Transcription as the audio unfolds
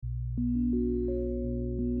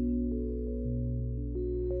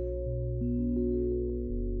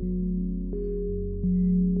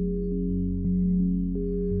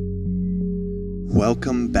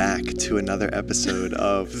Welcome back to another episode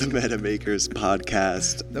of the Meta Makers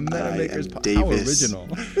podcast. The Meta Makers podcast. How original.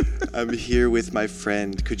 I'm here with my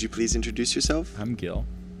friend. Could you please introduce yourself? I'm Gil.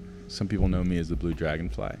 Some people know me as the Blue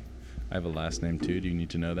Dragonfly. I have a last name too. Do you need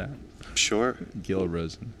to know that? Sure. Gil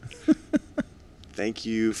Rosen. Thank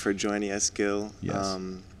you for joining us, Gil. Yes.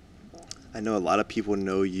 I know a lot of people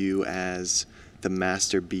know you as the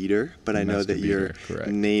Master Beater, but I know that your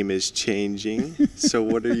name is changing. So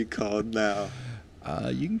what are you called now?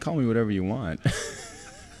 You can call me whatever you want.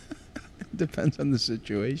 Depends on the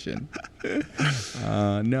situation.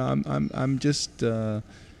 No, I'm just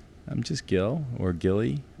Gil or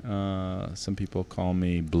Gilly. Some people call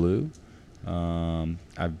me Blue. I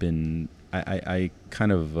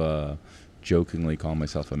kind of jokingly call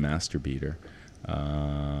myself a master beater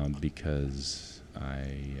because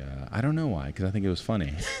I don't know why, because I think it was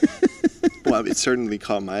funny. Well, it certainly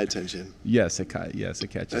caught my attention. Yes, it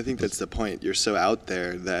catches. I think that's the point. You're so out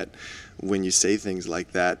there that when you say things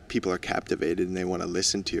like that, people are captivated and they want to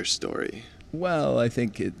listen to your story. Well, I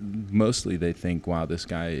think mostly they think, wow, this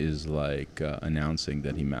guy is like announcing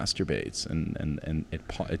that he masturbates, and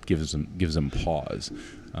it gives them pause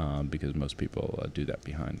because most people do that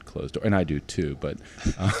behind closed doors, and I do too. But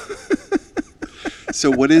so,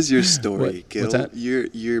 what is your story, Gil? What's that?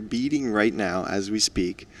 You're beading right now as we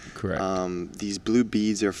speak. Correct. These blue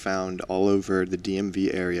beads are found all over the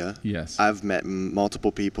DMV area. Yes. I've met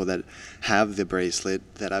multiple people that have the bracelet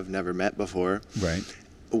that I've never met before. Right.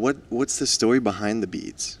 What's the story behind the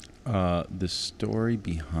beads? The story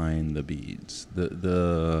behind the beads.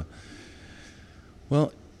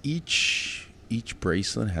 Well, each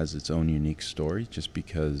bracelet has its own unique story, just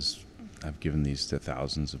because I've given these to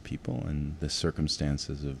thousands of people, and the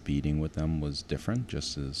circumstances of beading with them was different.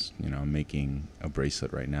 Just as, I'm making a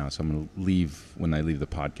bracelet right now, so I'm going to leave. When I leave the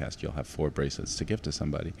podcast, you'll have 4 bracelets to give to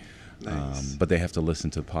somebody. Nice. But they have to listen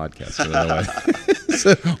to the podcast. So otherwise,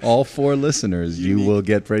 so all 4 listeners, you will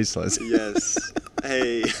get bracelets. Yes.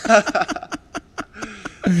 Hey.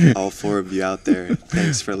 All 4 of you out there,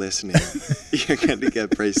 thanks for listening. You're going to get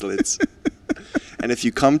bracelets. And if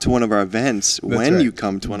you come to one of our events, you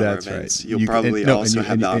come to one of our events, you'll probably also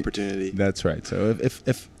have the opportunity. That's right. So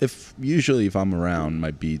if usually if I'm around,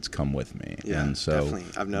 my beads come with me. Yeah, and so definitely.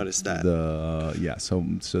 I've noticed that.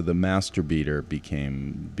 So the master beater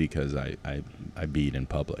became because I bead in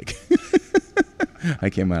public.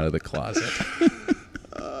 I came out of the closet.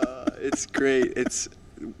 It's great. It's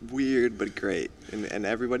weird but great, and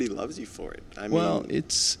everybody loves you for it. I mean,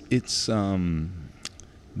 it's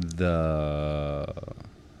the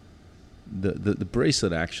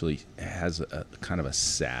bracelet actually has a kind of a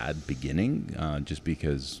sad beginning, just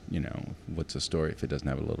because, what's a story if it doesn't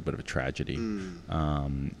have a little bit of a tragedy?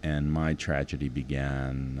 And my tragedy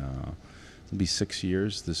began, it'll be 6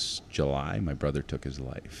 years this July. My brother took his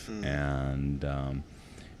life. And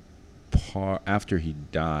after he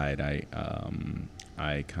died,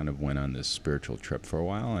 I kind of went on this spiritual trip for a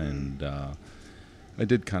while, and I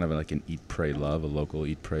did kind of like an eat, pray, love, a local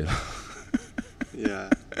eat, pray, love. Yeah.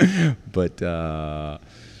 But, I'm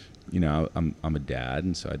a dad,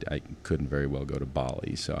 and so I couldn't very well go to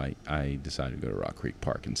Bali, so I decided to go to Rock Creek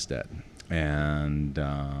Park instead. And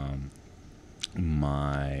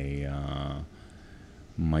my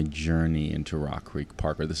journey into Rock Creek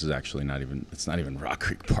Park, or this is actually it's not even Rock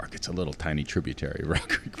Creek Park, it's a little tiny tributary of Rock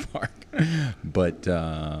Creek Park. But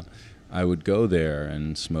I would go there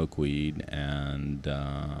and smoke weed and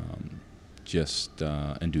and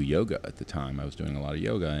do yoga at the time. I was doing a lot of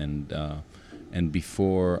yoga, and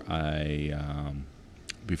before I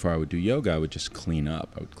would do yoga, I would just clean up.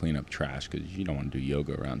 I would clean up trash, because you don't want to do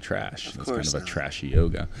yoga around trash. It's kind of a trashy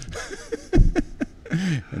yoga.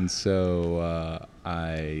 And so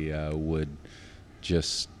I would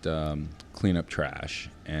just clean up trash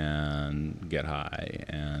and get high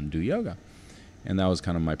and do yoga. And that was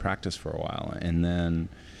kind of my practice for a while. And then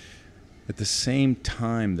at the same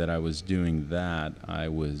time that I was doing that, I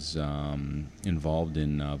was involved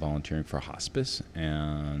in volunteering for hospice.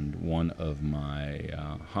 And one of my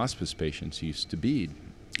hospice patients used to bead,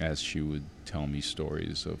 as she would tell me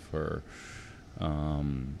stories of her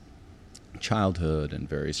childhood and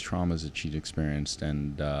various traumas that she'd experienced.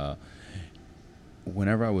 And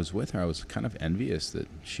whenever I was with her, I was kind of envious that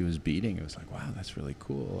she was beading. It was like, wow, that's really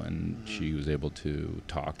cool. And she was able to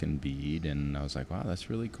talk and bead, and I was like, wow, that's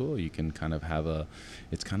really cool. You can kind of have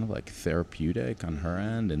it's kind of like therapeutic on her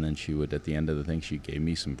end. And then she would, at the end of the thing, she gave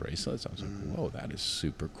me some bracelets. I was like, whoa, that is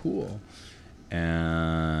super cool.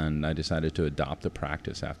 And I decided to adopt the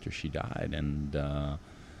practice after she died, and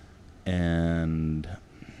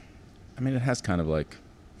I mean, it has kind of like,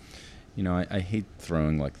 you know, I hate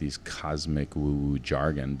throwing like these cosmic woo-woo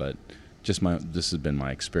jargon, but just this has been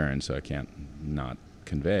my experience, so I can't not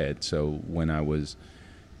convey it. So when I was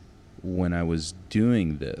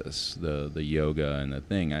doing this, the yoga and the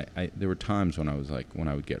thing, there were times when I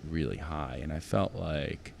would get really high, and I felt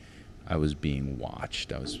like I was being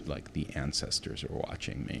watched. I was like the ancestors are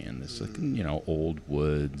watching me, and this, like, you know, old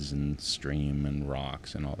woods and stream and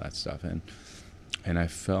rocks and all that stuff. And I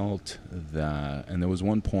felt that, and there was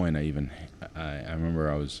one point I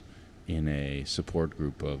remember I was in a support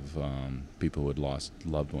group of people who had lost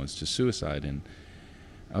loved ones to suicide, and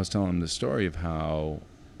I was telling them the story of how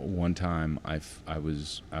one time I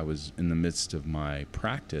was in the midst of my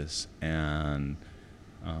practice, and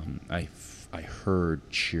I heard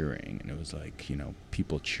cheering, and it was like, you know,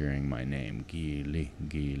 people cheering my name,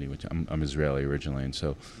 Gili, which I'm Israeli originally, and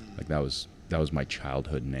so like that was my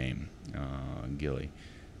childhood name, Gili,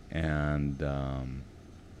 and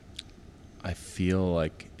I feel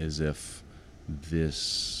like as if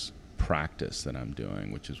this practice that I'm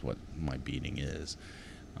doing, which is what my beating is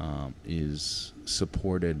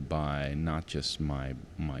supported by not just my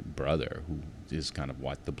brother, who is kind of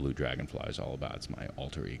what the Blue Dragonfly is all about. It's my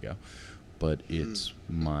alter ego, but it's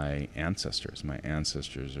my ancestors. My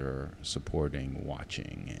ancestors are supporting,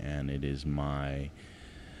 watching, and it is my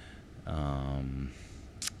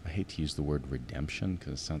I hate to use the word redemption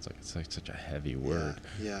because it sounds like it's like such a heavy word.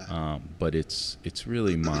 Yeah. But it's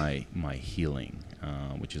really my healing,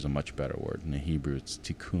 which is a much better word. In the Hebrew, it's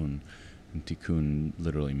tikkun, and tikkun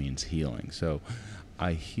literally means healing. So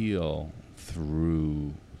I heal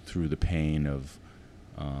through the pain of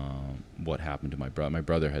what happened to my brother. My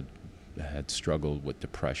brother had struggled with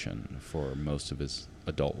depression for most of his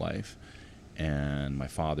adult life, and my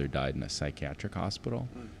father died in a psychiatric hospital.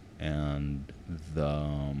 And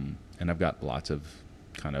I've got lots of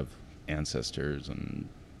kind of ancestors and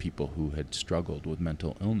people who had struggled with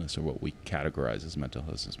mental illness, or what we categorize as mental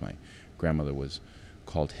illness. My grandmother was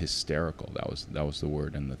called hysterical. That was the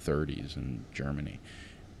word in the 30s in Germany.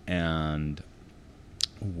 And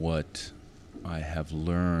what I have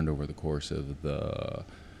learned over the course of the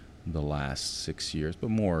last 6 years,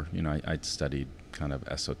 but more, you know, I'd studied kind of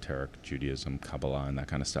esoteric Judaism, Kabbalah, and that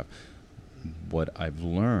kind of stuff. What I've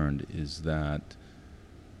learned is that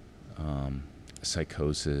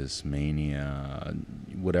psychosis, mania,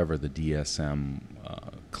 whatever the DSM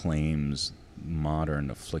claims modern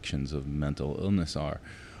afflictions of mental illness are,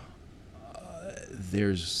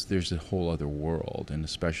 there's a whole other world, and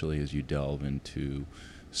especially as you delve into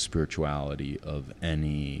spirituality of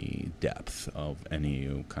any depth, of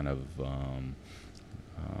any kind of,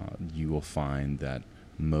 you will find that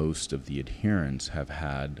most of the adherents have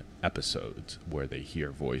had episodes where they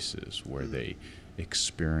hear voices, where they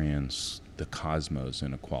experience the cosmos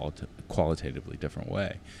in a qualitatively different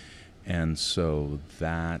way. And so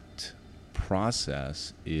that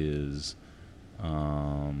process is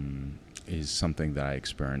something that I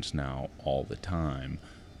experience now all the time.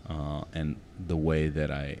 And the way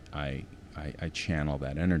that I channel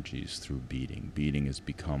that energy is through beating. Beating has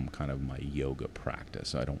become kind of my yoga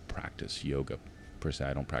practice. I don't practice yoga per se.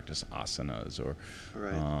 I don't practice asanas or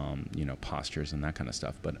you know, postures and that kind of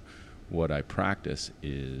stuff. But what I practice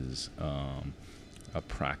is a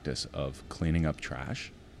practice of cleaning up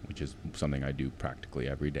trash, which is something I do practically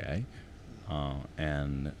every day,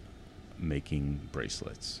 and making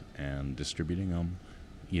bracelets and distributing them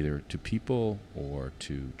either to people or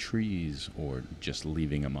to trees, or just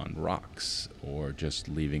leaving them on rocks, or just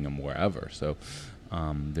leaving them wherever. So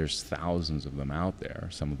there's thousands of them out there.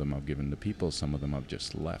 Some of them I've given to people, some of them I've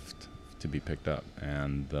just left to be picked up.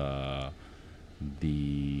 And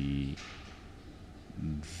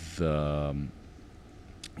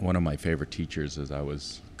one of my favorite teachers, as I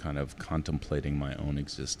was kind of contemplating my own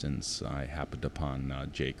existence, I happened upon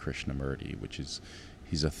J. Krishnamurti,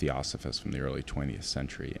 he's a theosophist from the early 20th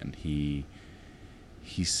century, and he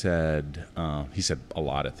said a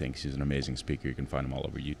lot of things. He's an amazing speaker. You can find him all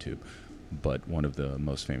over YouTube. But one of the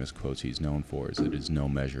most famous quotes he's known for is, "It is no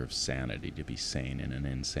measure of sanity to be sane in an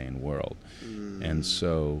insane world." And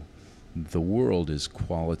so the world is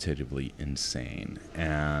qualitatively insane,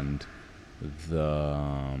 and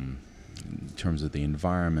in terms of the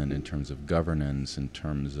environment, in terms of governance, in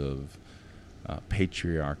terms of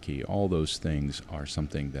patriarchy, all those things are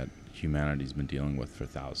something that humanity's been dealing with for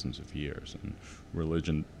thousands of years, and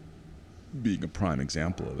religion being a prime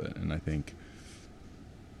example of it. And I think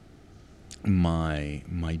my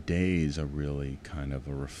days are really kind of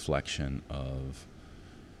a reflection of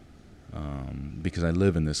because I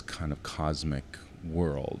live in this kind of cosmic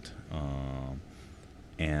world,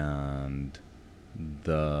 and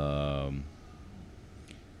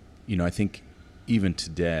I think even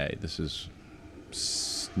today, this is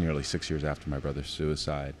nearly 6 years after my brother's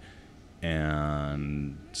suicide,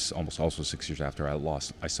 and almost also 6 years after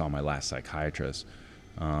I saw my last psychiatrist,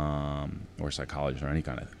 or psychologist, or any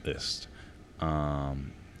kind of list. I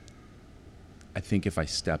think if I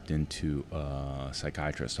stepped into a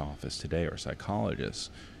psychiatrist's office today, or a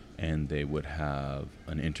psychologist, and they would have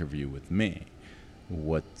an interview with me,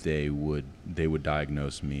 they would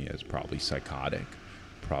diagnose me as probably psychotic,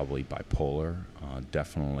 probably bipolar,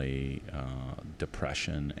 definitely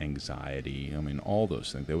depression, anxiety. I mean, all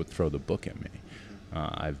those things. They would throw the book at me.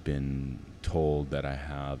 I've been told that I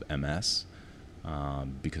have MS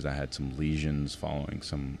because I had some lesions following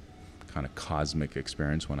some kind of cosmic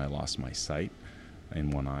experience when I lost my sight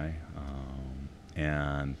in one eye.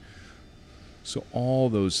 And so all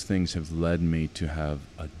those things have led me to have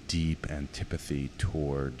a deep antipathy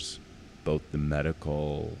towards both the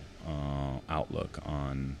medical outlook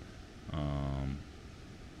on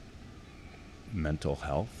mental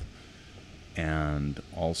health, and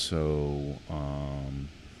also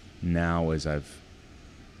now, as I've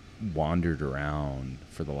wandered around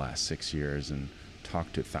for the last 6 years and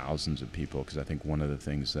talked to thousands of people, because I think one of the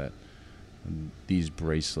things that these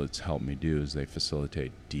bracelets help me do is they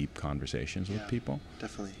facilitate deep conversations with people.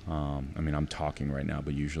 Definitely. I mean, I'm talking right now,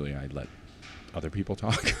 but usually I let other people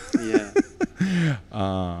talk. Yeah.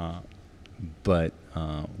 But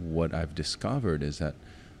what I've discovered is that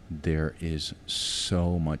there is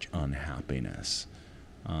so much unhappiness.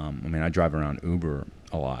 I mean, I drive around Uber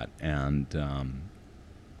a lot, and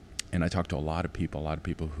I talk to a lot of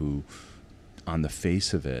people who, on the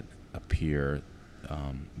face of it, appear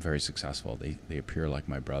very successful. They appear like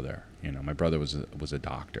my brother. My brother was a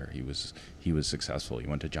doctor. He was successful. He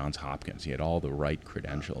went to Johns Hopkins. He had all the right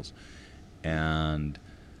credentials, and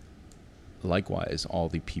likewise, all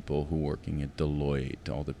the people who are working at Deloitte,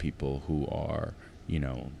 all the people who are,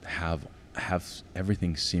 have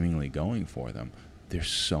everything seemingly going for them. There's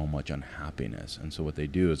so much unhappiness, and so what they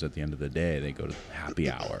do is, at the end of the day, they go to happy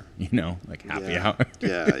hour. Like happy hour.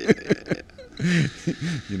 Yeah.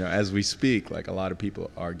 As we speak, like, a lot of people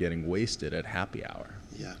are getting wasted at happy hour.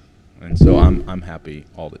 Yeah. And so I'm happy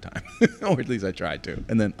all the time, or at least I try to.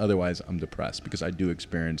 And then otherwise, I'm depressed, because I do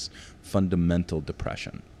experience fundamental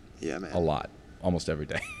depression. Yeah, man. A lot, almost every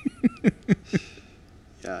day.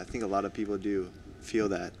 Yeah, I think a lot of people do feel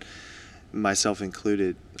that, myself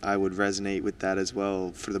included. I would resonate with that as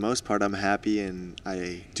well. For the most part, I'm happy, and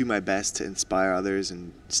I do my best to inspire others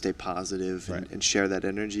and stay positive, right, and share that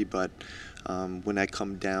energy. But when I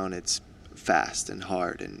come down, it's fast and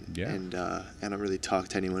hard, and I don't really talk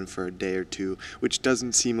to anyone for a day or two, which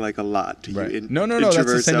doesn't seem like a lot to right. you. No, that's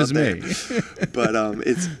the same as me. But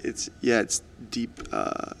it's deep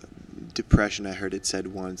depression. I heard it said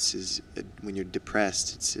once is when you're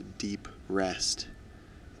depressed, it's a deep rest,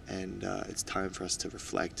 and it's time for us to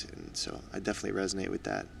reflect. And so I definitely resonate with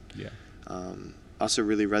that. Yeah. Also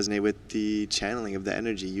really resonate with the channeling of the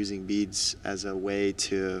energy, using beads as a way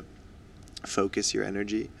to focus your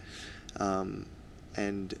energy. And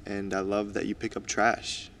I love that you pick up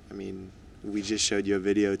trash. I mean, we just showed you a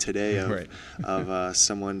video today of right. of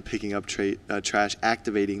someone picking up trash,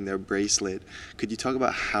 activating their bracelet. Could you talk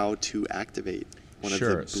about how to activate one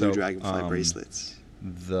Sure. of the Blue Dragonfly bracelets?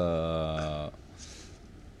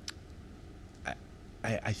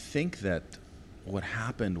 I think that what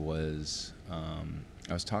happened was,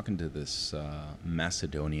 I was talking to this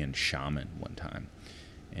Macedonian shaman one time,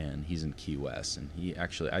 and he's in Key West, and he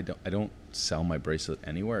actually, I don't sell my bracelet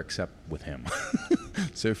anywhere except with him.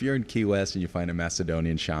 So if you're in Key West and you find a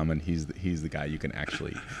Macedonian shaman, he's the guy you can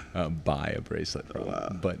actually buy a bracelet from. Wow.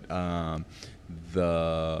 But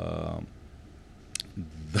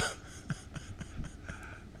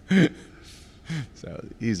so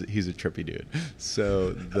he's a trippy dude.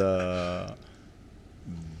 So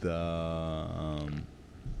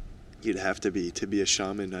You'd have to be a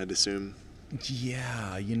shaman, I'd assume.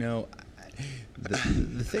 Yeah,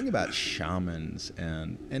 the thing about shamans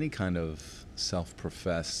and any kind of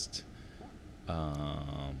self-professed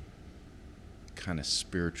kind of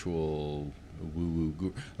spiritual woo-woo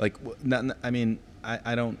guru, like,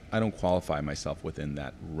 I don't qualify myself within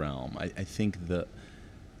that realm. I think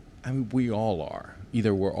we all are.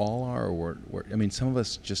 Either we're all are, or some of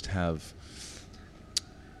us just have.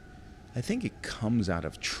 I think it comes out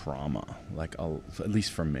of trauma, at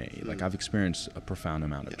least for me. Like, I've experienced a profound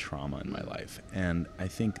amount of trauma in my life, and I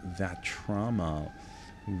think that trauma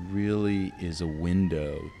really is a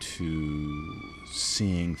window to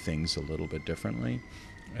seeing things a little bit differently.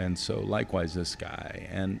 And so likewise this guy,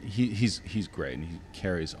 and he's great, and he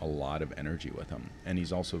carries a lot of energy with him, and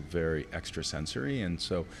he's also very extrasensory. And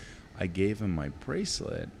so I gave him my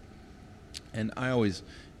bracelet, and I always,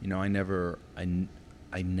 I never,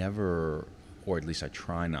 or at least I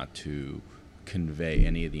try not to convey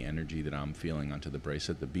any of the energy that I'm feeling onto the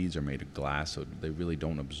bracelet. The beads are made of glass, so they really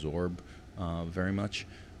don't absorb very much.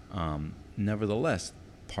 Nevertheless,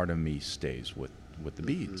 part of me stays with the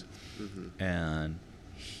beads. Mm-hmm. And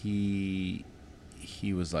he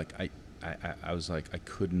was like, I was like, I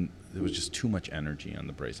couldn't, there was just too much energy on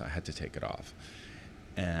the bracelet. I had to take it off.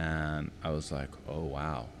 And I was like, oh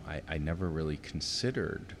wow, I never really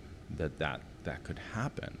considered that could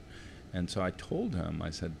happen. And so I told him,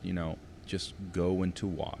 I said, just go into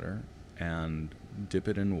water and dip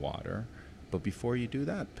it in water, but before you do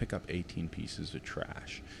that, pick up 18 pieces of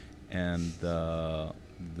trash. And the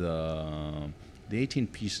 18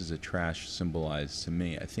 pieces of trash symbolize to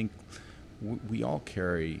me, I think we all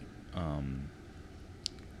carry a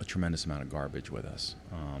tremendous amount of garbage with us,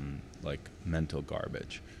 like mental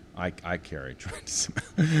garbage. I carry a tremendous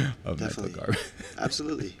amount of Definitely. mental garbage.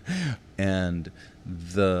 Absolutely. And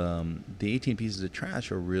the 18 pieces of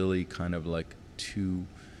trash are really kind of like to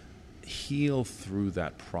heal through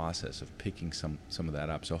that process of picking some of that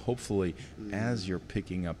up. So hopefully, as you're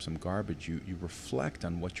picking up some garbage, you reflect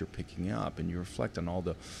on what you're picking up, and you reflect on all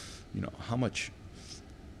the, how much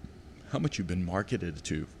you've been marketed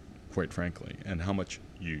to, quite frankly, and how much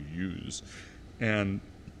you use, and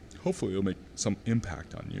hopefully it'll make some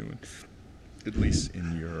impact on you, at least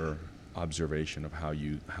in your observation of how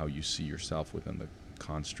you see yourself within the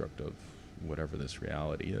construct of whatever this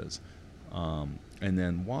reality is. And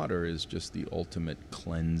then water is just the ultimate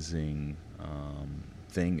cleansing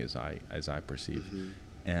thing, as I perceive. Mm-hmm.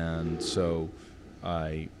 And so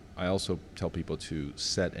I also tell people to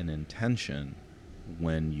set an intention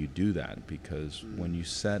when you do that, because when you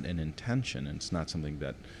set an intention, and it's not something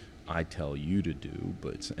that I tell you to do,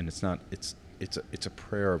 but it's a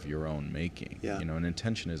prayer of your own making. Yeah. An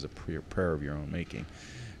intention is a prayer of your own making.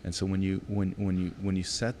 And so when you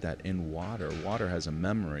set that in water has a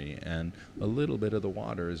memory, and a little bit of the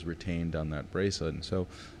water is retained on that bracelet. And so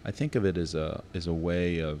I think of it as a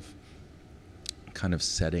way of kind of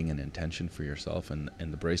setting an intention for yourself, and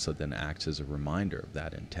the bracelet then acts as a reminder of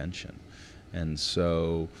that intention. And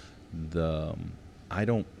so I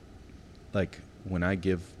don't, like, when I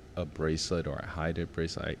give a bracelet or I hide a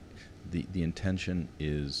bracelet, the intention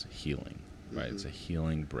is healing, right? Mm-hmm. It's a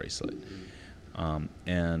healing bracelet. Mm-hmm.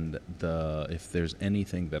 And if there's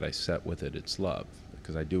anything that I set with it, it's love,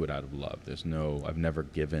 because I do it out of love. I've never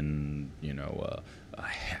given, a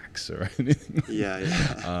hex or anything.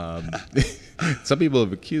 Yeah. Some people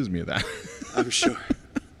have accused me of that. I'm sure.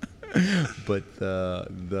 But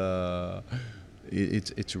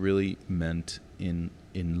it's really meant in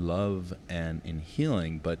love and in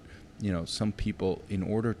healing. But some people, in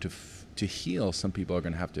order to heal, some people are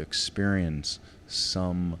going to have to experience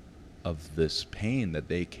some of this pain that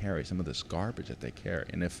they carry, some of this garbage that they carry.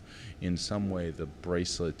 And if in some way the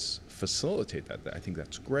bracelets facilitate that, I think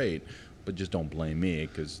that's great. But just don't blame me,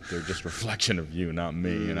 because they're just reflection of you, not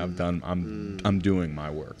me. And I'm doing my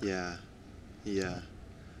work. Yeah. The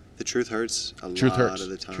truth hurts a lot of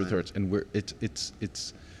the time. Truth hurts, and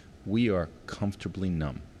we are comfortably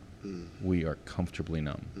numb. We are comfortably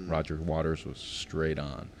numb. Roger Waters was straight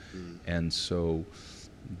on. And so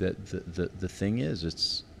the thing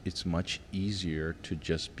is, it's much easier to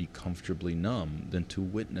just be comfortably numb than to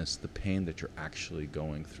witness the pain that you're actually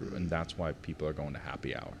going through. And that's why people are going to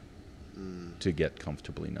happy hour, to get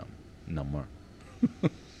comfortably number.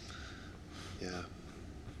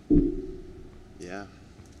 Yeah.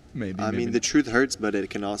 Maybe the truth hurts, but it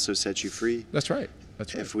can also set you free. That's right.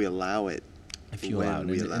 If we allow it. If you allow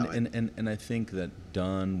it. And I think that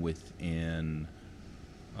done within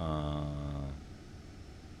a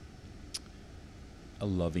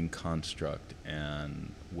loving construct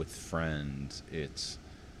and with friends, it's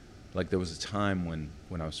like there was a time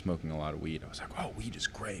when I was smoking a lot of weed. I was like, oh, weed is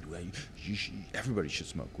great. Everybody should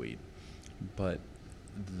smoke weed. But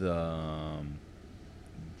the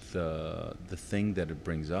thing that it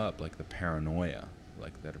brings up, like the paranoia,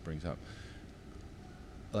 like that it brings up,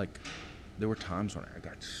 like there were times when I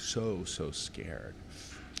got so scared,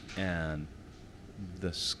 and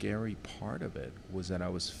the scary part of it was that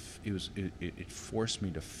it forced me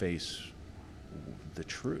to face the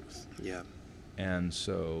truth. Yeah. And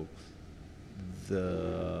so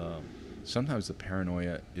sometimes the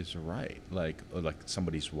paranoia is right, like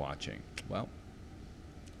somebody's watching. Well,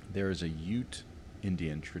 there is a Ute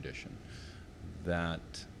Indian tradition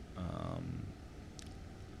that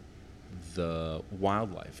the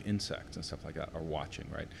wildlife, insects and stuff like that, are watching,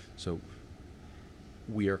 right? So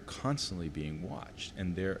we are constantly being watched,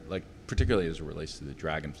 and they're like, particularly as it relates to the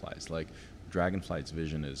dragonflies. Like, dragonflies'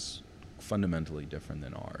 vision is fundamentally different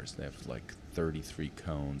than ours. They have like 33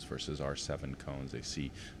 cones versus our 7 cones. They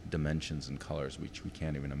see dimensions and colors which we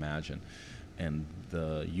can't even imagine. And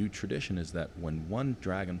the Ute tradition is that when one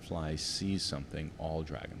dragonfly sees something, all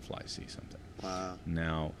dragonflies see something. Wow.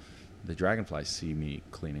 Now, the dragonflies see me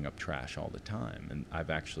cleaning up trash all the time, and I've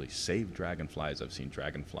actually saved dragonflies. I've seen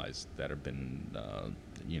dragonflies that have been,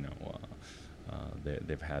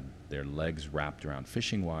 they've had their legs wrapped around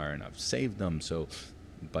fishing wire, and I've saved them. So,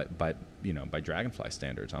 by dragonfly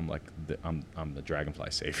standards, I'm like I'm the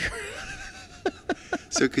dragonfly savior.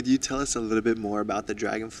 So could you tell us a little bit more about the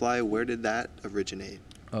dragonfly? Where did that originate?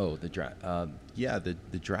 Oh, the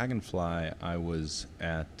dragonfly. I was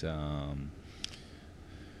at.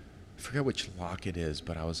 I forget which lock it is,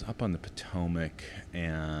 but I was up on the Potomac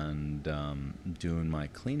and doing my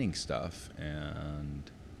cleaning stuff, and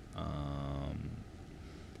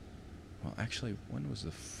well, actually, when was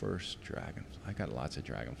the first dragonfly? I got lots of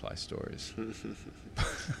dragonfly stories.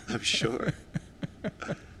 I'm sure.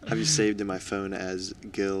 Have you saved in my phone as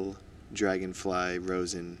Gil Dragonfly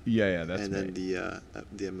Rosen? Yeah, that's and me. And then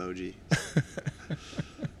the emoji.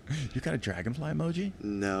 You got a dragonfly emoji?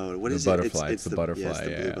 No. What is the it? Butterfly. It's the butterfly. Yeah, it's the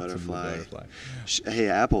blue yeah, butterfly. It's a blue butterfly. Hey,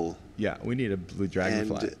 Apple. Yeah, we need a blue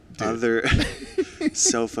dragonfly. And other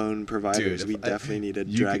cell phone providers, Dude, we definitely need a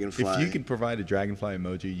dragonfly. If you can provide a dragonfly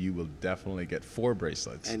emoji, you will definitely get 4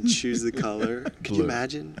 bracelets. And choose the color. Could you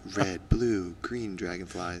imagine? Red, blue, green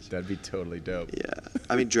dragonflies. That'd be totally dope. Yeah.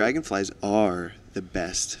 I mean, dragonflies are the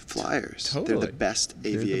best flyers. Totally. They're the best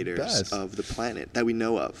aviators of the planet that we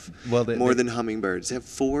know of. Well, more than hummingbirds. They have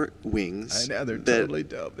 4 wings. I know, they're totally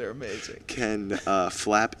dope. They're amazing. Can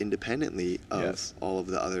flap independently of all of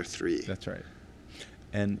the other 3. That's right.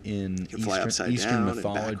 And in Eastern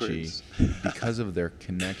mythology, because of their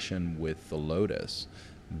connection with the lotus,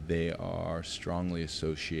 they are strongly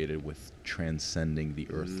associated with transcending the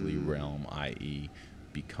earthly realm, i.e.,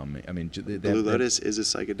 becoming. I mean, Blue Lotus is a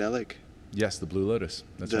psychedelic. Yes, the Blue Lotus.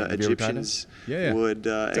 That's the right. Egyptians would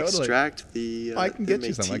extract the. I can get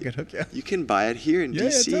you some. métis. I can hook you. You can buy it here in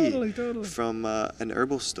DC totally. from an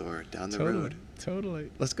herbal store down the road.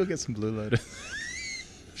 Totally. Let's go get some Blue Lotus.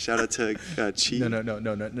 Shout out to Chi.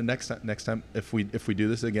 No. Next time, if we do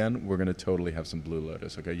this again, we're gonna totally have some Blue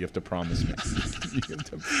Lotus. Okay, you have to promise me. You have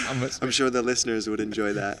to promise me. I'm sure the listeners would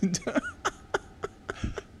enjoy that.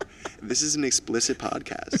 This is an explicit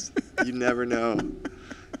podcast. You never know.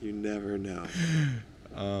 You never know.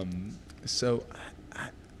 So,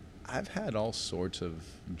 I've had all sorts of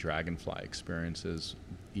dragonfly experiences.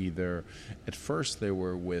 Either at first they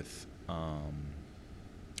were with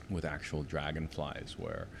actual dragonflies,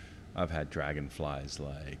 where I've had dragonflies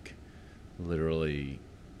like literally,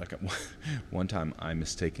 like one time I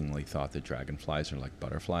mistakenly thought that dragonflies are like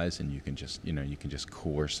butterflies, and you can just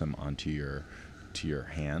coerce them onto your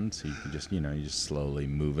hand, so you can just you just slowly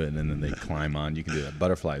move it, and then they climb on. You can do that.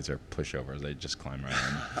 Butterflies are pushovers; they just climb right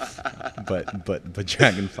on. But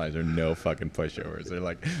dragonflies are no fucking pushovers. They're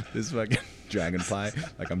like, this fucking dragonfly.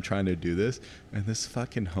 Like, I'm trying to do this, and this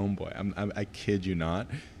fucking homeboy. I kid you not.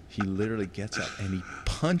 He literally gets up and he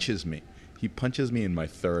punches me. He punches me in my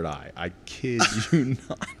third eye. I kid you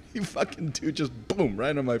not. He fucking just boom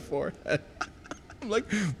right on my forehead. I'm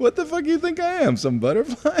like, what the fuck do you think I am? Some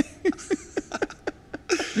butterfly?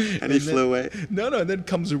 And he flew away? No, and then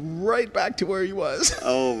comes right back to where he was.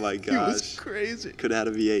 Oh my gosh. He was crazy. Could have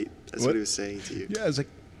had a V8. That's what he was saying to you. Yeah, I was like,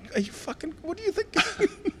 are you fucking, what do you think?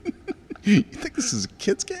 You think this is a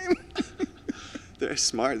kid's game? They're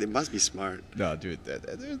smart. They must be smart. No, dude,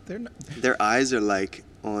 they're not. Their eyes are like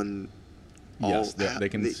on. Yes, they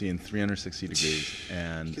can see in 360 degrees,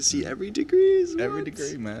 and you can see every degree. Every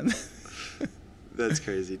degree, man. That's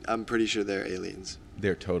crazy. I'm pretty sure they're aliens.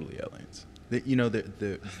 They're totally aliens. The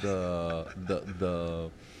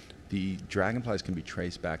dragonflies can be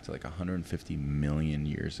traced back to like 150 million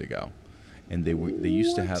years ago, and they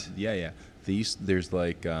used to have They used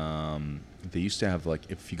to have, like,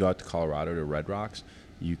 if you go out to Colorado to Red Rocks,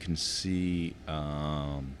 you can see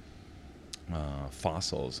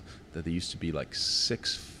fossils that they used to be like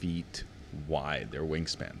 6 feet wide. Their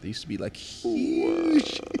wingspan. They used to be like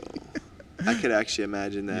huge. I could actually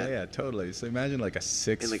imagine that. Yeah, totally. So imagine like a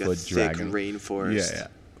 6-foot in like a dragon. thick rainforest. Yeah.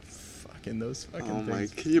 Fucking those fucking things. Oh my!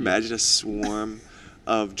 Can you imagine a swarm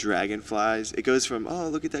of dragonflies? It goes from, oh,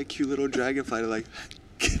 look at that cute little dragonfly, to like,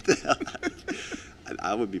 get the hell out of here.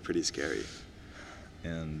 I would be pretty scary.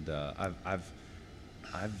 And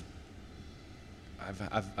I've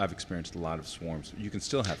experienced a lot of swarms. You can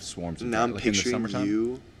still have swarms of Now I'm like in the picturing summertime.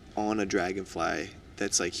 you on a dragonfly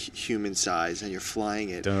that's like human size, and you're flying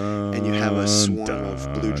it, Dun, and you have a swarm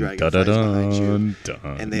of blue dun, dragonflies behind you, dun,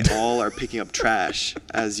 dun. and they all are picking up trash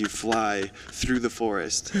as you fly through the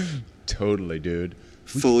forest. Totally, dude.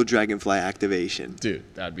 Full dragonfly activation. Dude,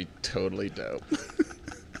 that'd be totally dope.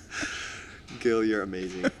 Gil, you're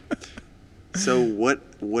amazing. So what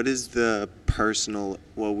is the personal,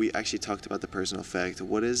 well, we actually talked about the personal effect.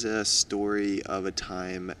 What is a story of a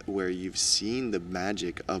time where you've seen the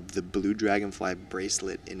magic of the blue dragonfly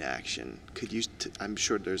bracelet in action? Could you, I'm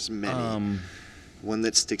sure there's many. One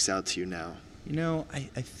that sticks out to you now. You know, I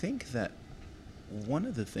think that one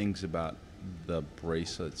of the things about the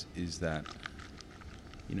bracelets is that,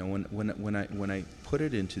 you know, when I put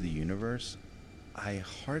it into the universe, I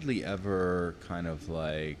hardly ever kind of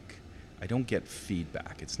like, I don't get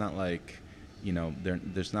feedback. It's not like, you know,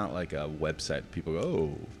 there's not like a website people go,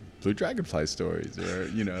 oh, blue dragonfly stories, or,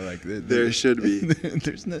 you know, like There should be.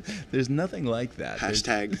 there's nothing like that.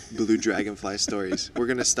 Hashtag blue dragonfly stories. We're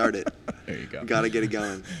gonna start it. There you go. Gotta get it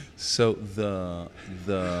going. So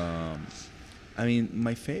I mean,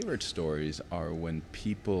 my favorite stories are when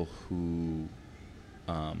people who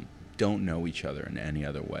don't know each other in any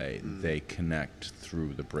other way, they connect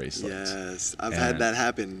through the bracelets. Yes, I've had that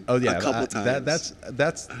happen. Oh yeah, a couple times.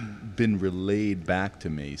 That's been relayed back to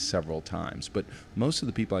me several times. But most of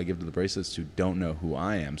the people I give to the bracelets to don't know who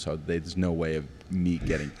I am, so there's no way of me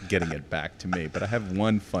getting it back to me. But I have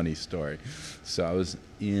one funny story. So I was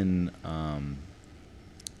in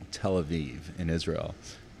Tel Aviv in Israel,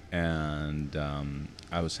 and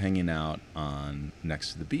I was hanging out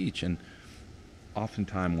next to the beach, and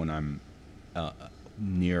oftentimes when I'm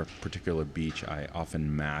near a particular beach, I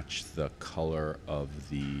often match the color of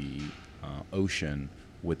the ocean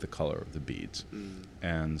with the color of the beads.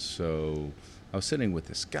 And so I was sitting with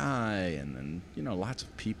this guy, and then, you know, lots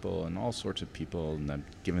of people and all sorts of people, and I'm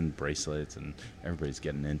giving bracelets, and everybody's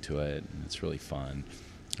getting into it, and it's really fun.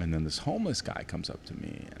 And then this homeless guy comes up to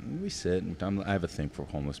me, and we sit, and I have a thing for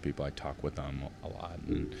homeless people. I talk with them a lot,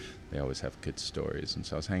 and they always have good stories. And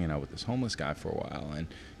so I was hanging out with this homeless guy for a while, and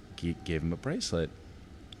gave him a bracelet.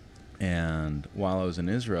 And while I was in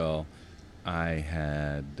Israel, I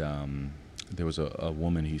had there was a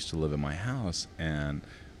woman who used to live in my house, and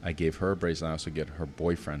I gave her a bracelet. I also gave her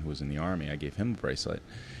boyfriend, who was in the army, I gave him a bracelet.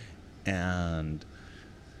 And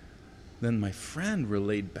then my friend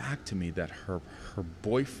relayed back to me that her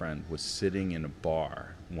boyfriend was sitting in a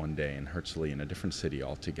bar one day in Herzliya, in a different city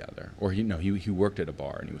altogether. Or he worked at a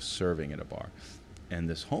bar, and he was serving at a bar. And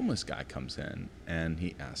this homeless guy comes in, and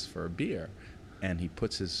he asks for a beer. And he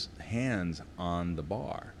puts his hands on the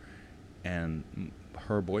bar. And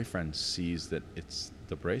her boyfriend sees that it's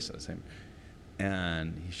the bracelet.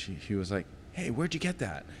 And she was like, hey, where'd you get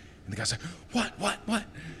that? And the guy's like, what?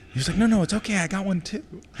 He was like, no, it's okay, I got one too.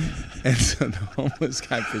 And so the homeless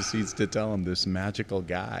guy proceeds to tell him this magical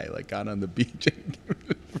guy like got on the beach and gave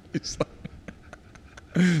him a bracelet.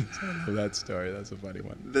 So that story, that's a funny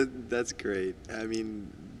one. That's great. I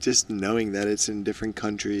mean, just knowing that it's in different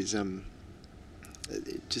countries,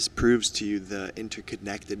 it just proves to you the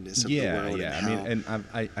interconnectedness of the world. Yeah. And I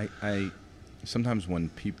mean, and I sometimes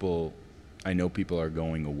when I know people are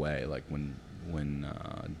going away, like when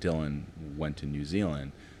Dylan went to New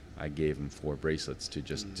Zealand, I gave him 4 bracelets to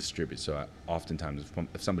just distribute. So oftentimes,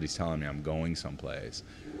 if somebody's telling me I'm going someplace,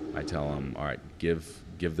 I tell them, all right, give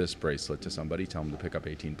this bracelet to somebody, tell them to pick up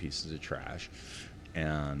 18 pieces of trash,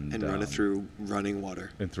 and run it through running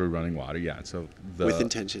water. And through running water, yeah. So with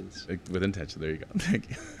intentions. With intention. There you go.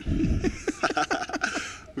 Thank you.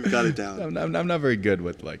 We've got it down. I'm not very good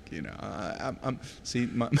with, like, you know.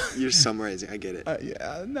 You're summarizing. I get it.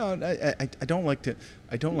 Yeah, no, I don't like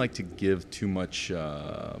to give too much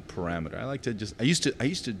parameter. I like to just. I used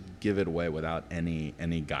to give it away without any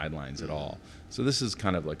guidelines at all. So this is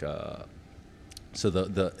kind of like a. So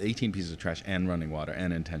the 18 pieces of trash and running water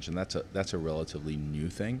and intention. That's a relatively new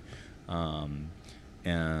thing. And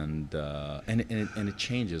it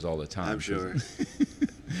changes all the time. I'm sure.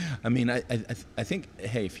 I mean, I think,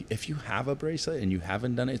 hey, if you have a bracelet and you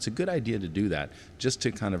haven't done it, it's a good idea to do that, just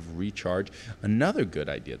to kind of recharge. Another good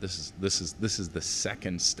idea. This is the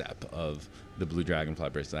second step of the Blue Dragonfly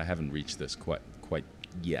bracelet. I haven't reached this quite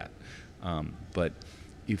yet, but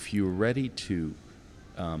if you're ready to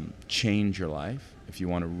change your life, if you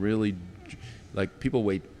want to really, like, people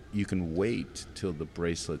wait. You can wait till the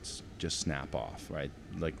bracelets just snap off, right?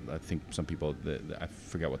 Like, I think some people, I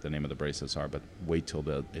forget what the name of the bracelets are, but wait till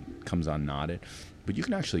it comes on knotted. But you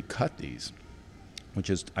can actually cut these which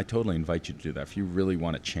is, I totally invite you to do that. If you really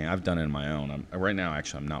want to change, I've done it on my own. Right now,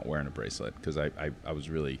 actually, I'm not wearing a bracelet because I was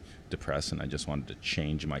really depressed and I just wanted to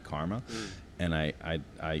change my karma. And I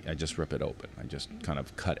just rip it open. I just kind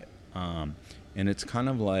of cut it. And it's kind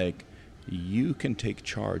of like you can take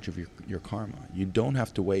charge of your karma. You don't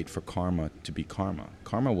have to wait for karma to be karma.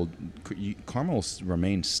 Karma will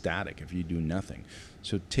remain static if you do nothing.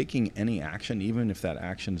 So taking any action, even if that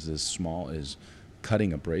action is as small as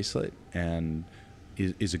cutting a bracelet, and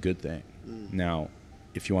is a good thing. Now,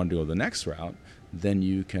 if you want to go the next route, then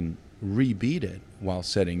you can rebeat it while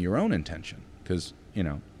setting your own intention. Because,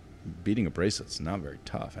 beating a bracelet's not very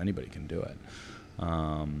tough. Anybody can do it.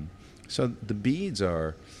 So the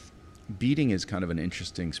beading is kind of an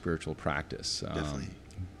interesting spiritual practice. Definitely.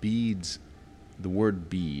 Beads, the word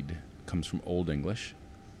bead comes from Old English,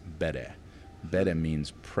 bede. Bede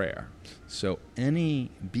means prayer. So any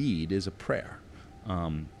bead is a prayer.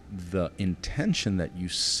 The intention that you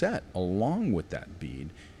set along with that bead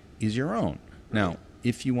is your own. Now,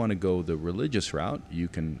 if you want to go the religious route, you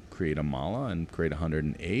can create a mala and create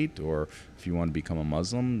 108, or if you want to become a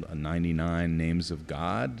Muslim, 99 names of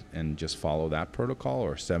God and just follow that protocol,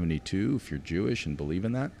 or 72 if you're Jewish and believe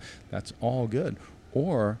in that, that's all good.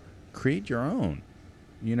 Or create your own,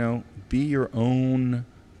 be your own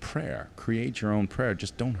prayer, create your own prayer,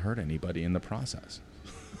 just don't hurt anybody in the process.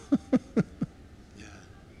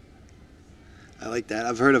 I like that.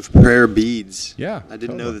 I've heard of prayer beads. Yeah. I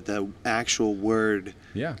didn't know that the actual word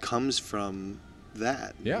Yeah. comes from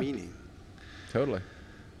that meaning. Totally.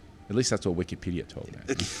 At least that's what Wikipedia told me.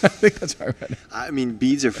 I think that's how I read it. I mean,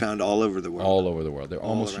 beads are found all over the world. All over the world. They're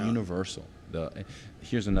All almost around. universal.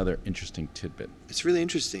 Here's another interesting tidbit. It's really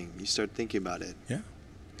interesting. You start thinking about it. Yeah.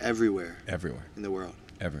 Everywhere Everywhere. in the world.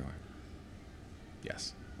 Everywhere.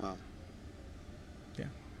 Yes. Wow. Yeah.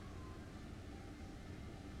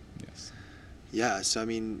 Yes. Yeah, so I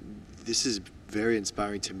mean, this is very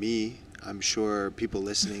inspiring to me. I'm sure people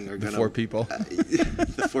listening are The gonna 4 people.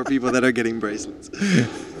 the 4 people that are getting bracelets.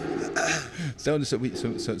 So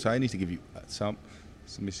I need to give you some.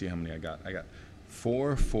 So let me see how many I got. I got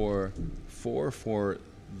 4 for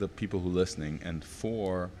the people who are listening, and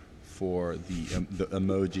 4 for the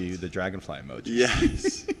emoji, the dragonfly emoji.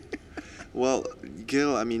 Yes. Well,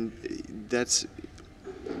 Gil, I mean,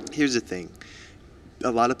 here's the thing. A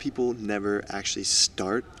lot of people never actually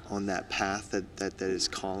start on that path that is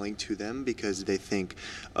calling to them, because they think,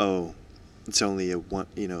 oh, it's only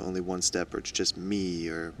only one step, or it's just me,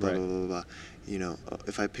 or blah, Right. blah, blah, blah.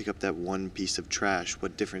 If I pick up that one piece of trash,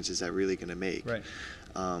 what difference is that really going to make? Right.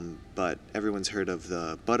 But everyone's heard of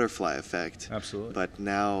the butterfly effect. Absolutely. But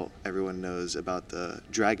now everyone knows about the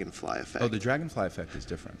dragonfly effect. Oh, the dragonfly effect is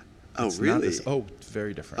different. Oh, It's not really? it's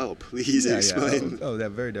very different. Oh, please Yeah, explain. Yeah. Oh, they're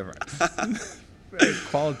very different. Very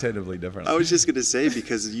qualitatively different. I was just going to say,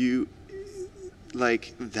 because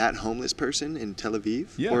like that homeless person in Tel Aviv,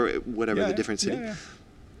 Yeah. or whatever Yeah, the yeah, different city, yeah, yeah.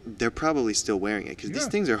 they're probably still wearing it, because these Yeah.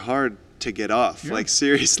 things are hard to get off. Yeah. Like,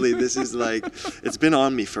 seriously, this is like, it's been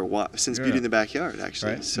on me for a while, since Yeah. Beauty in the Backyard,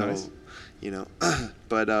 actually. Right, So, nice.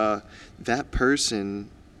 But that person,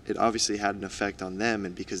 it obviously had an effect on them,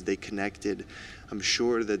 and because they connected, I'm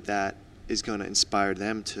sure that is going to inspire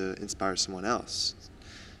them to inspire someone else.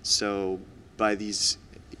 So by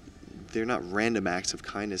they're not random acts of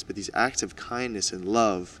kindness, but these acts of kindness and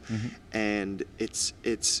love, and it's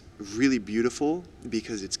really beautiful,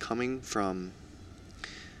 because it's coming from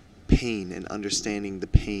pain and understanding the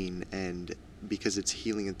pain, and because it's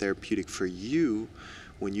healing and therapeutic for you.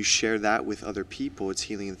 When you share that with other people, it's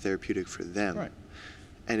healing and therapeutic for them. Right.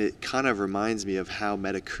 And it kind of reminds me of how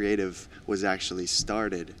Meta Creative was actually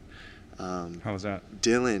started. How was that?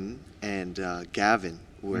 Dylan and Gavin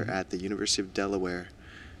were at the University of Delaware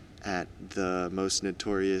at one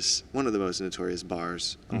of the most notorious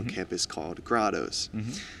bars on campus, called Grottos.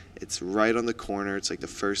 It's right on the corner. It's like the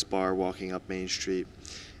first bar walking up Main Street.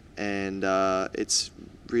 And it's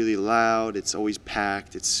really loud. It's always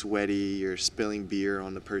packed. It's sweaty. You're spilling beer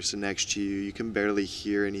on the person next to you. You can barely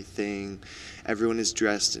hear anything. Everyone is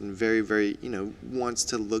dressed and very, very, wants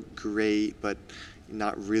to look great, but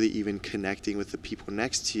not really even connecting with the people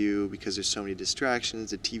next to you, because there's so many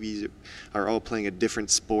distractions. The TVs are all playing a different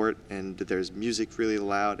sport, and there's music really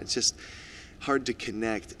loud. It's just hard to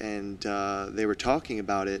connect. And they were talking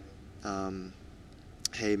about it.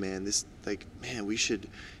 Hey man, we should,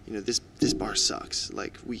 this bar sucks.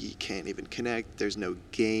 Like, we can't even connect. There's no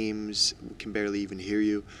games. We can barely even hear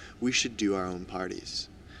you. We should do our own parties.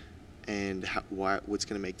 And what's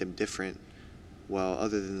going to make them different? Well,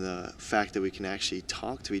 other than the fact that we can actually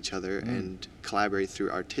talk to each other and collaborate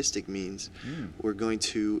through artistic means, we're going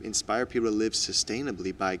to inspire people to live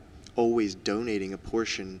sustainably by always donating a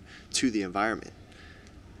portion to the environment.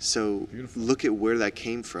 So Beautiful. look at where that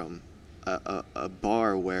came from. A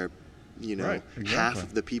bar where, Right, half exactly.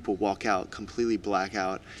 of the people walk out completely black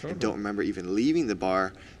out Totally. and don't remember even leaving the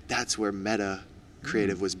bar. That's where Meta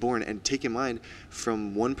Creative was born. And take in mind,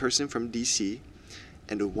 from one person from DC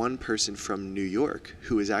and one person from New York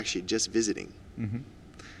who is actually just visiting Mm-hmm.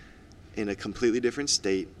 in a completely different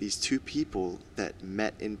state, these two people that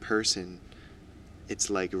met in person, it's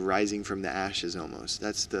like rising from the ashes almost.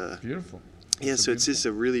 That's the Beautiful. yeah. That's So it's just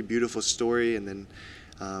beautiful. a really beautiful story. And then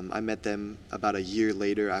I met them about a year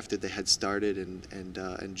later after they had started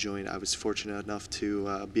and joined. I was fortunate enough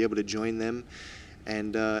to be able to join them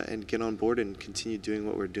and get on board and continue doing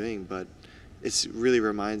what we're doing. But it really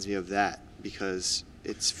reminds me of that, because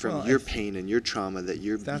it's from Well, your pain and your trauma that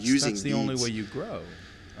you're using That's the only beads. way you grow.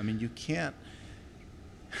 I mean, you can't.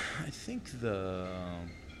 I think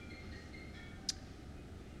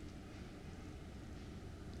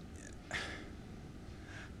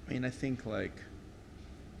I think like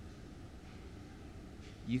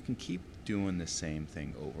you can keep doing the same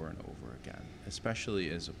thing over and over again, especially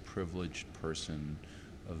as a privileged person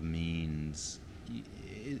of means.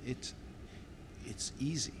 It's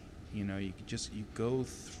easy. You know, you go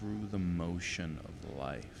through the motion of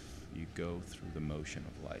life. You go through the motion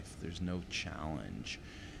of life. There's no challenge.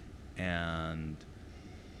 And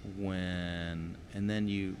then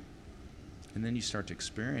you start to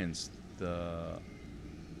experience the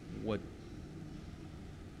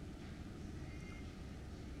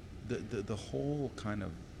whole kind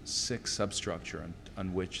of sick substructure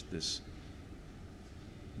on which this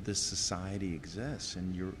society exists,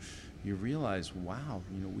 and you realize, wow,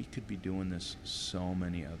 we could be doing this so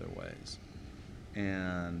many other ways.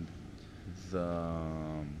 And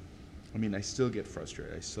I still get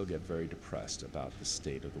frustrated. I still get very depressed about the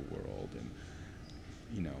state of the world, and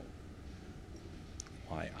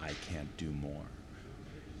why I can't do more.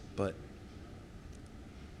 But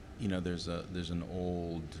there's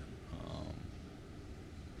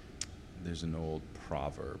an old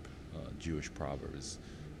proverb, Jewish proverb, is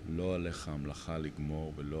 "Lo alecha melacha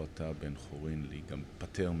ligmor v'lo ata ben chorin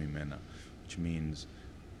pater mimena," which means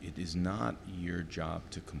it is not your job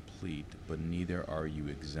to complete, but neither are you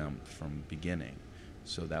exempt from beginning.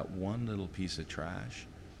 So that one little piece of trash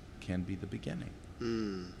can be the beginning.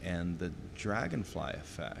 And the dragonfly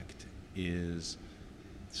effect is,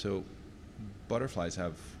 so butterflies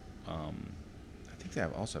have, I think they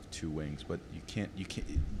also have two wings, but you can't,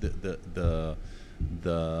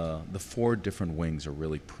 the four different wings are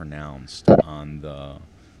really pronounced on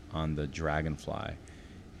the dragonfly.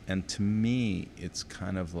 And to me, it's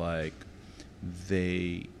kind of like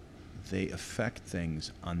they affect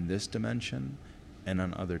things on this dimension and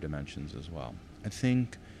on other dimensions as well. I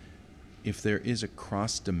think if there is a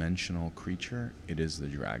cross-dimensional creature, it is the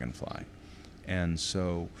dragonfly. And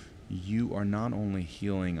so you are not only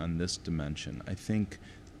healing on this dimension. I think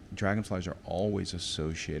dragonflies are always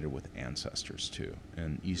associated with ancestors too,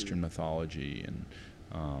 in Eastern mythology and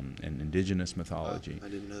indigenous mythology. I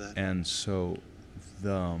didn't know that. And so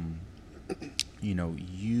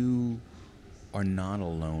you are not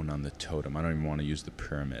alone on the totem. I don't even want to use the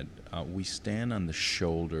pyramid. We stand on the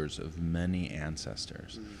shoulders of many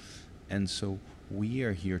ancestors. And so we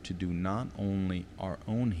are here to do not only our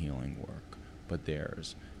own healing work, but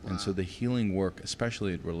theirs. Wow. And so the healing work,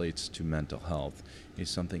 especially it relates to mental health, is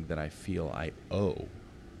something that I feel I owe.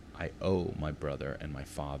 I owe my brother and my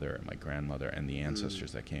father and my grandmother and the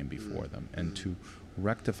ancestors that came before them, and to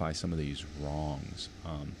rectify some of these wrongs.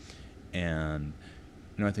 And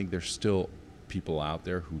I think there's still people out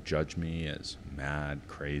there who judge me as mad,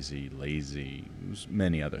 crazy, lazy,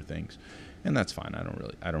 many other things, and that's fine. I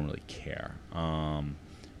don't really care.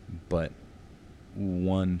 But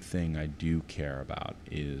one thing I do care about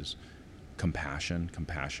is compassion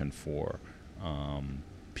for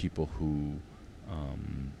people who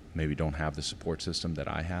maybe don't have the support system that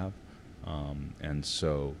I have, and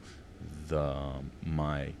so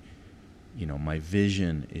my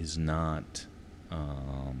vision is not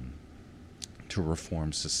to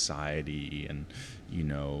reform society, and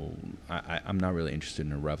I'm not really interested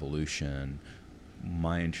in a revolution.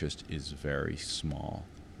 My interest is very small,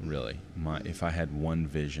 really. If I had one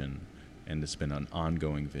vision, and it's been an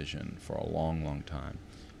ongoing vision for a long, long time,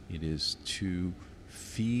 it is to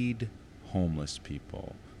feed homeless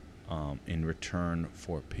people in return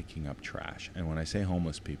for picking up trash. And when I say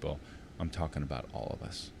homeless people, I'm talking about all of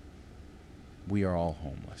us. We are all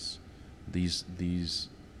homeless. These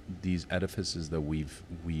edifices that we've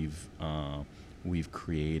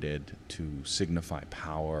created to signify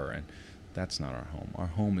power, and that's not our home. Our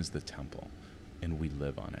home is the temple, and we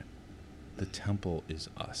live on it. The temple is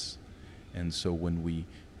us. And so when we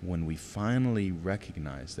finally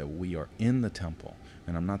recognize that we are in the temple,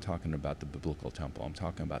 and I'm not talking about the biblical temple, I'm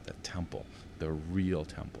talking about the temple, the real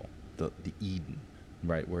temple, the Eden,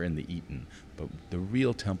 right? We're in the Eden, but the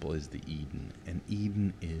real temple is the Eden, and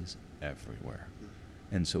Eden is everywhere.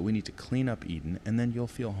 And so we need to clean up Eden, and then you'll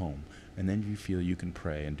feel home, and then you feel you can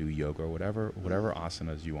pray and do yoga or whatever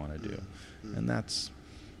asanas you want to do. And that's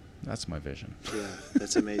my vision. Yeah,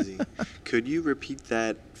 that's amazing. Could you repeat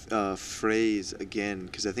that phrase again?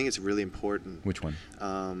 Because I think it's really important. Which one?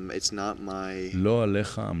 It's not my... לא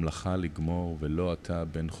עליך המלאכה לגמור ולא אתה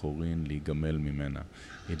בן חורין להיגמל ממנה.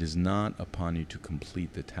 It is not upon you to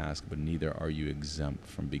complete the task, but neither are you exempt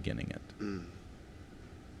from beginning it.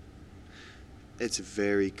 It's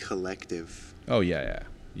very collective. Oh, yeah.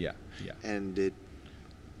 And it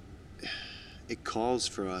calls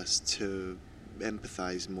for us to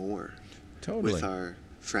empathize more Totally. with our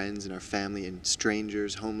friends and our family and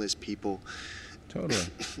strangers, homeless people. Totally.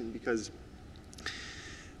 Because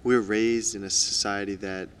we're raised in a society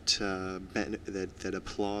that that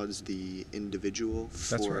applauds the individual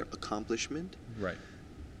for right. accomplishment. Right.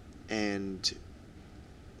 And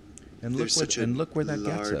look where that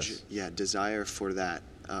large, gets us. Yeah, desire for that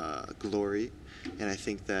glory. And I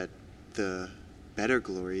think that the better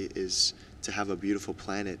glory is to have a beautiful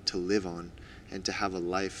planet to live on and to have a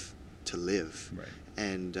life to live. Right.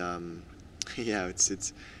 And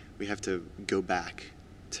it's we have to go back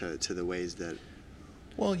to the ways that,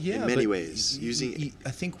 well, yeah, in many ways,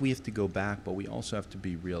 I think we have to go back, but we also have to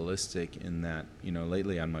be realistic in that,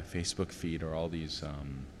 lately on my Facebook feed are all these, I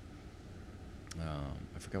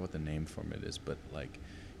forgot what the name for it is, but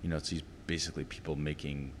it's these basically people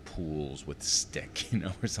making pools with stick,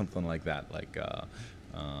 or something like that,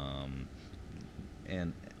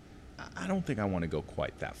 and I don't think I want to go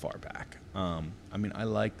quite that far back. I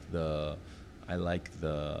like the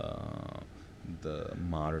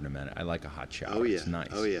modern amenity. I like a hot shower. Oh yeah, it's nice.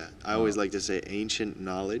 Oh yeah. I always like to say ancient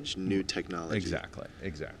knowledge, new technology. Exactly.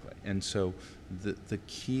 And so the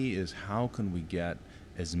key is how can we get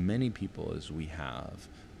as many people as we have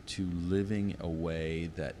to living a way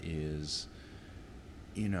that is,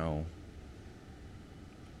 I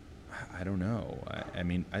don't know.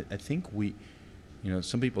 I think we,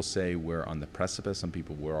 some people say we're on the precipice. Some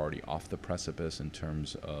people we're already off the precipice in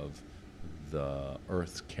terms of the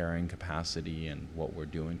Earth's carrying capacity and what we're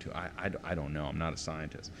doing to. I don't know. I'm not a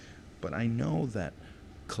scientist, but I know that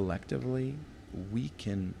collectively we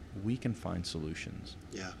can find solutions.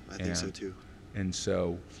 Yeah, I think so too. And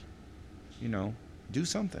so, do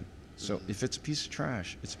something. So if it's a piece of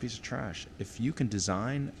trash, it's a piece of trash. If you can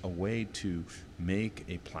design a way to make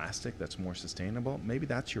a plastic that's more sustainable, maybe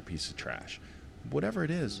that's your piece of trash. Whatever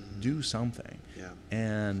it is, do something. Yeah.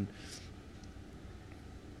 And,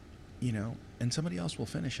 and somebody else will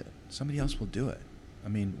finish it. Somebody else will do it.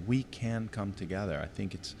 We can come together. I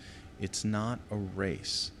think it's not a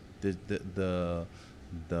race. The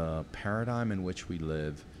paradigm in which we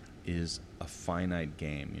live is a finite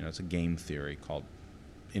game. It's a game theory called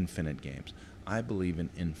infinite games. I believe in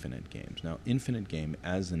infinite games. Now, infinite game,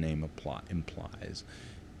 as the name implies,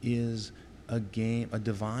 is a game, a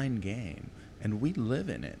divine game, and we live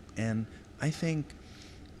in it. And I think,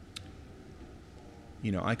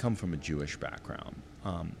 I come from a Jewish background,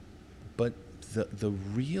 but the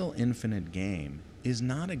real infinite game is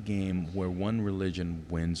not a game where one religion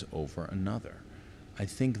wins over another. I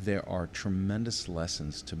think there are tremendous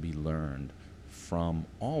lessons to be learned from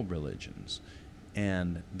all religions.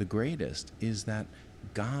 And the greatest is that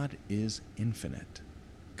God is infinite.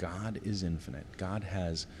 God is infinite. God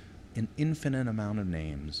has an infinite amount of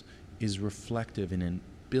names, is reflective in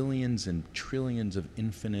billions and trillions of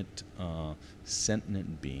infinite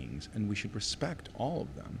sentient beings, and we should respect all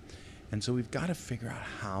of them. And so we've got to figure out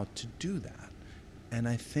how to do that. And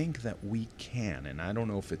I think that we can, and I don't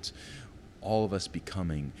know if it's all of us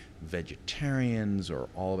becoming vegetarians or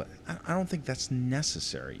all of it. I don't think that's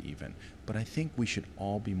necessary even, but I think we should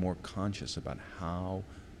all be more conscious about how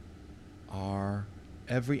our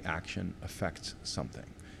every action affects something.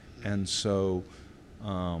 And so,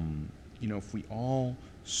 if we all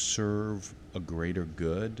serve a greater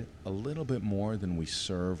good a little bit more than we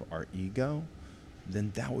serve our ego,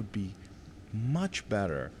 then that would be much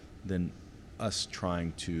better than us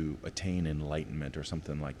trying to attain enlightenment or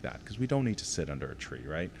something like that, because we don't need to sit under a tree,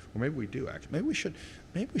 right? Or maybe we do actually. Maybe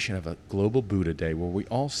we should have a global Buddha day where we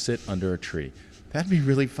all sit under a tree. That'd be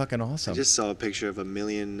really fucking awesome. I just saw a picture of 1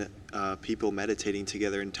 million people meditating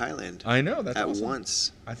together in Thailand. I know, that's at awesome.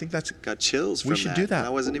 Once. I think that's got chills from we should do that. I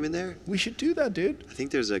wasn't even there. We should do that, dude. I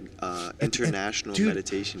think there's a international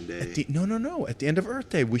meditation day. No. At the end of Earth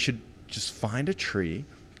Day, we should just find a tree,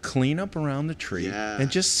 clean up around the tree, Yeah.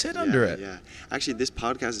 and just sit under it. Yeah. Actually, this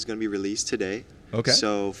podcast is going to be released today. Okay.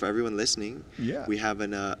 So for everyone listening, Yeah. we have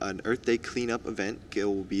an Earth Day cleanup event.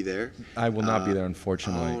 Gil will be there. I will not be there,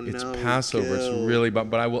 unfortunately. Oh, It's no, Passover. Gil. It's really,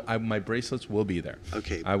 but I will. My bracelets will be there.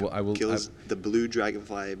 Okay. I will. The blue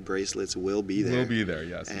dragonfly bracelets will be there. Will be there.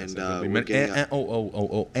 Yes. And yes, we're getting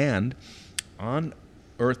and on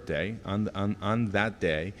Earth Day, on that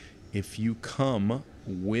day, if you come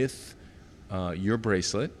with your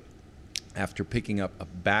bracelet, after picking up a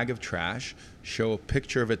bag of trash, show a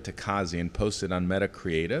picture of it to Kazi and post it on Meta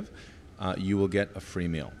Creative, you will get a free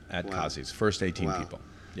meal at Wow. Kazi's. First 18 Wow. people.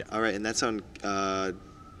 Yeah. All right, and that's on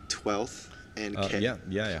 12th and K.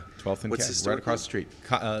 Yeah. 12th and What's K, the store right across the street.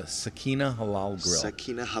 Sakina Halal Grill.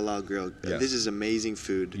 Sakina Halal Grill. Yes. This is amazing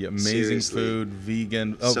food. Yeah, amazing Seriously. food,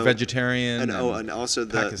 vegan, So- vegetarian, And also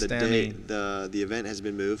the day Pakistani. the event has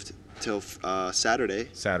been moved till Saturday.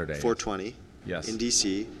 Saturday, yes. 420. Yes. In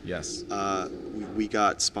DC. Yes. We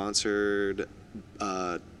got sponsored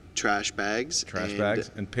trash bags.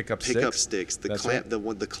 And pickup sticks. The That's clamp,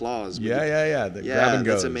 right. the claws. with Yeah. the- The grab and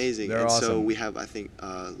that's goes. amazing. They're and awesome. so we have, I think,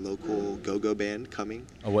 a local go-go band coming.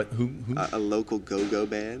 What? Who? A local go-go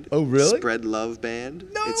band. Oh, really? Spread Love Band.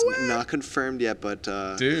 No It's way! not confirmed yet, but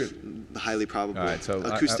Dude. highly probable. All right, so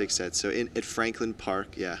acoustic set. So at Franklin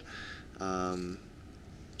Park, yeah.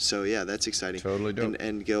 So yeah, that's exciting. Totally dope.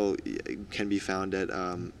 And Gil can be found at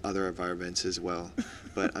other of our events as well.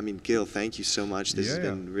 But I mean, Gil, thank you so much. This has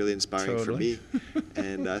been really inspiring Totally. for me,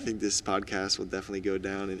 and I think this podcast will definitely go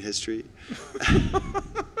down in history.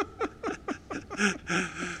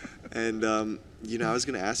 And I was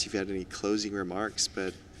going to ask you if you had any closing remarks,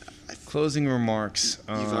 but Closing remarks.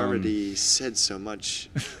 you've already said so much,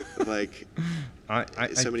 like I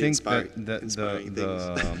so many think inspiring that things.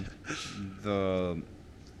 the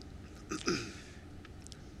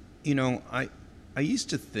I used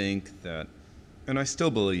to think that, and I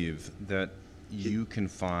still believe that you can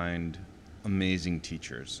find amazing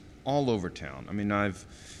teachers all over town. I mean, I've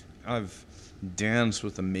danced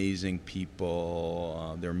with amazing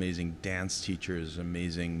people. There are amazing dance teachers,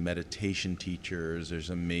 amazing meditation teachers. There's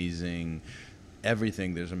amazing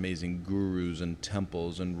everything. There's amazing gurus and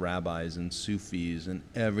temples and rabbis and Sufis and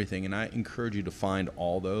everything. And I encourage you to find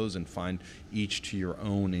all those and find each to your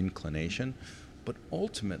own inclination. But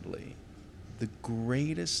ultimately, the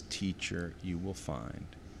greatest teacher you will find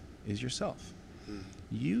is yourself.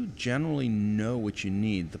 You generally know what you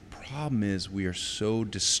need. The problem is we are so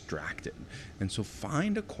distracted. And so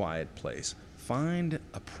find a quiet place. Find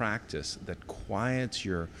a practice that quiets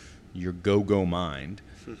your go-go mind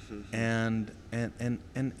and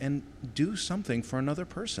do something for another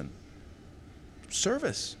person.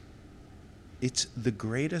 Service. It's the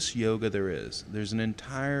greatest yoga there is. There's an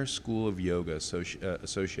entire school of yoga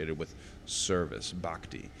associated with service,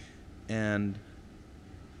 bhakti. And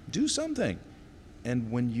do something.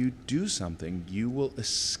 And when you do something, you will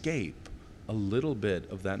escape a little bit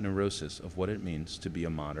of that neurosis of what it means to be a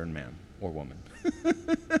modern man or woman. Is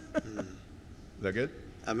that good?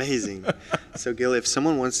 Amazing. So, Gil, if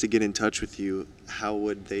someone wants to get in touch with you, how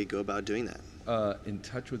would they go about doing that? In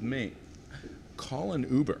touch with me, call an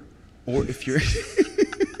Uber. Or if you're,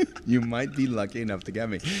 you might be lucky enough to get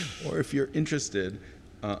me. Or if you're interested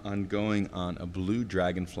on going on a Blue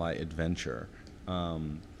Dragonfly adventure,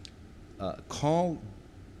 call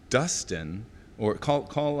Dustin or call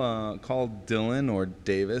Dylan or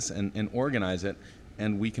Davis and organize it,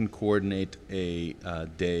 and we can coordinate a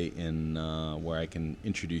day in where I can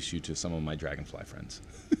introduce you to some of my Dragonfly friends.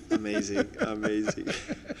 Amazing.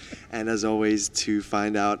 And as always, to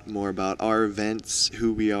find out more about our events,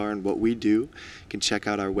 who we are, and what we do, you can check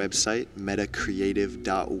out our website,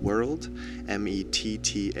 metacreative.world,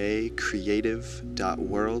 METTA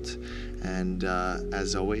creative.world. And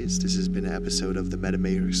as always, this has been an episode of the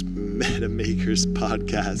MetaMakers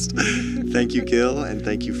podcast. Thank you, Gil, and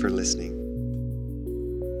thank you for listening.